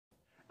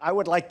I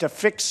would like to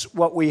fix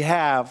what we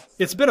have.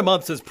 It's been a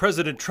month since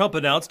President Trump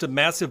announced a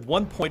massive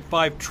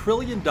 $1.5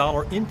 trillion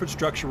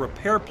infrastructure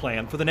repair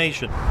plan for the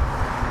nation.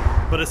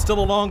 But it's still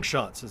a long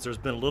shot since there's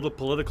been little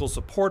political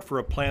support for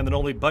a plan that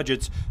only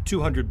budgets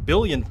 $200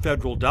 billion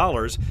federal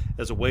dollars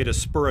as a way to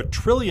spur $1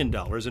 trillion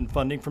in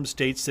funding from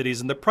states,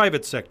 cities, and the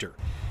private sector.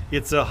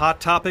 It's a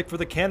hot topic for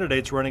the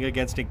candidates running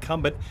against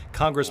incumbent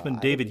Congressman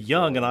David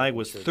Young in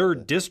Iowa's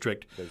 3rd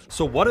District.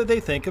 So what do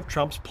they think of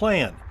Trump's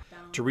plan?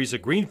 Teresa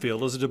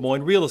Greenfield is a Des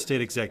Moines real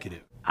estate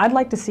executive. I'd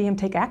like to see him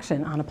take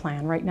action on a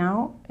plan. Right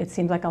now, it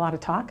seems like a lot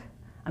of talk.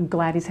 I'm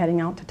glad he's heading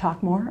out to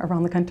talk more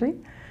around the country.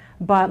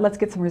 But let's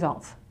get some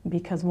results,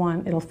 because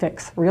one, it'll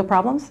fix real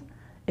problems,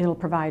 it'll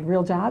provide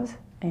real jobs,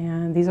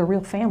 and these are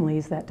real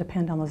families that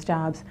depend on those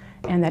jobs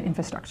and that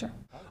infrastructure.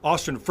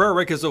 Austin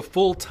Frerick is a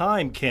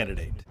full-time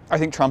candidate. I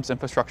think Trump's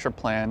infrastructure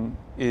plan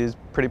is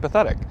pretty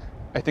pathetic.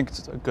 I think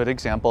it's a good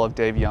example of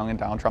Dave Young and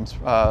Donald Trump's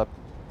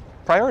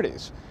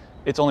priorities.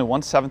 It's only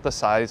 1/7 the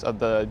size of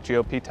the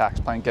GOP tax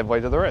plan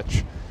giveaway to the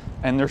rich.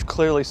 And there's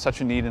clearly such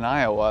a need in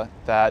Iowa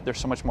that there's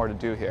so much more to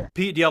do here.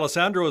 Pete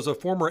D'Alessandro is a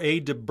former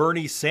aide to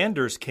Bernie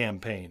Sanders'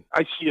 campaign.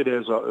 I see it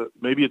as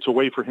maybe it's a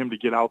way for him to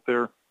get out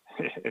there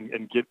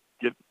and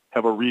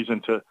have a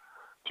reason to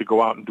go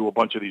out and do a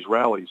bunch of these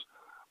rallies.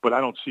 But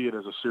I don't see it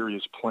as a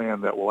serious plan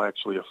that will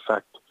actually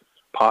affect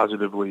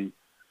positively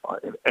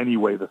in any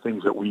way the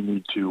things that we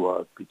need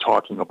to be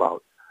talking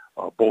about.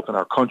 Both in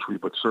our country,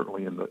 but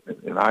certainly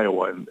in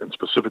Iowa and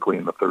specifically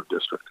in the 3rd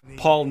District.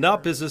 Paul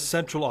Knupp is a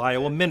Central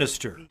Iowa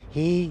minister.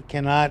 He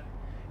cannot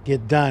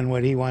get done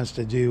what he wants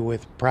to do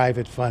with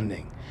private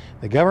funding.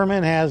 The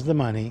government has the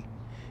money,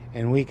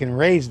 and we can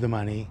raise the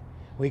money.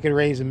 We could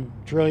raise $1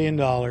 trillion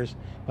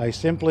by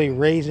simply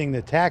raising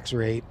the tax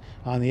rate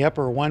on the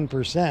upper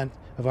 1%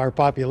 of our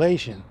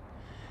population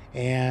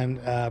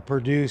and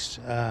produce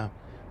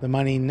the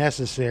money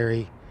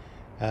necessary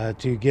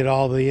to get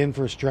all the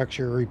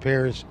infrastructure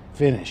repairs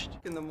finished.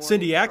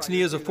 Cindy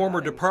Axney is a former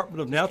Department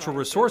of Natural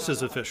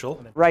Resources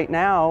official. Right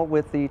now,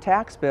 with the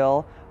tax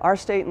bill, our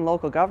state and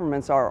local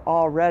governments are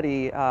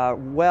already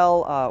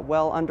well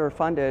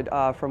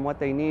underfunded from what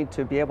they need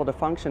to be able to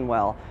function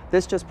well.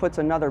 This just puts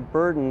another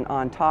burden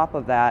on top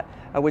of that,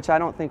 which I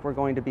don't think we're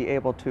going to be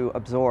able to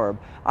absorb.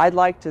 I'd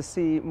like to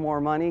see more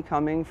money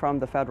coming from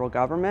the federal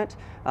government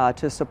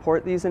to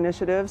support these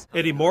initiatives.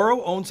 Eddie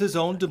Morrow owns his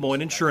own Des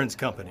Moines insurance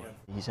company.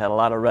 He's had a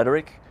lot of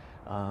rhetoric,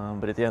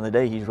 but at the end of the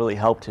day, he's really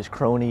helped his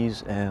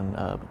cronies and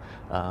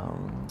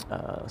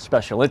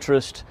special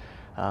interest,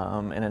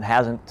 and it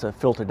hasn't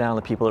filtered down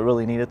the people that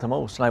really need it the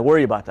most. And I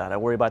worry about that. I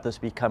worry about this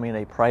becoming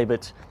a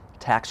private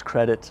tax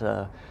credit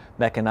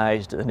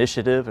mechanized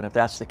initiative, and if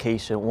that's the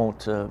case, it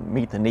won't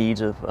meet the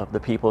needs of the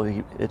people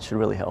it should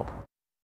really help.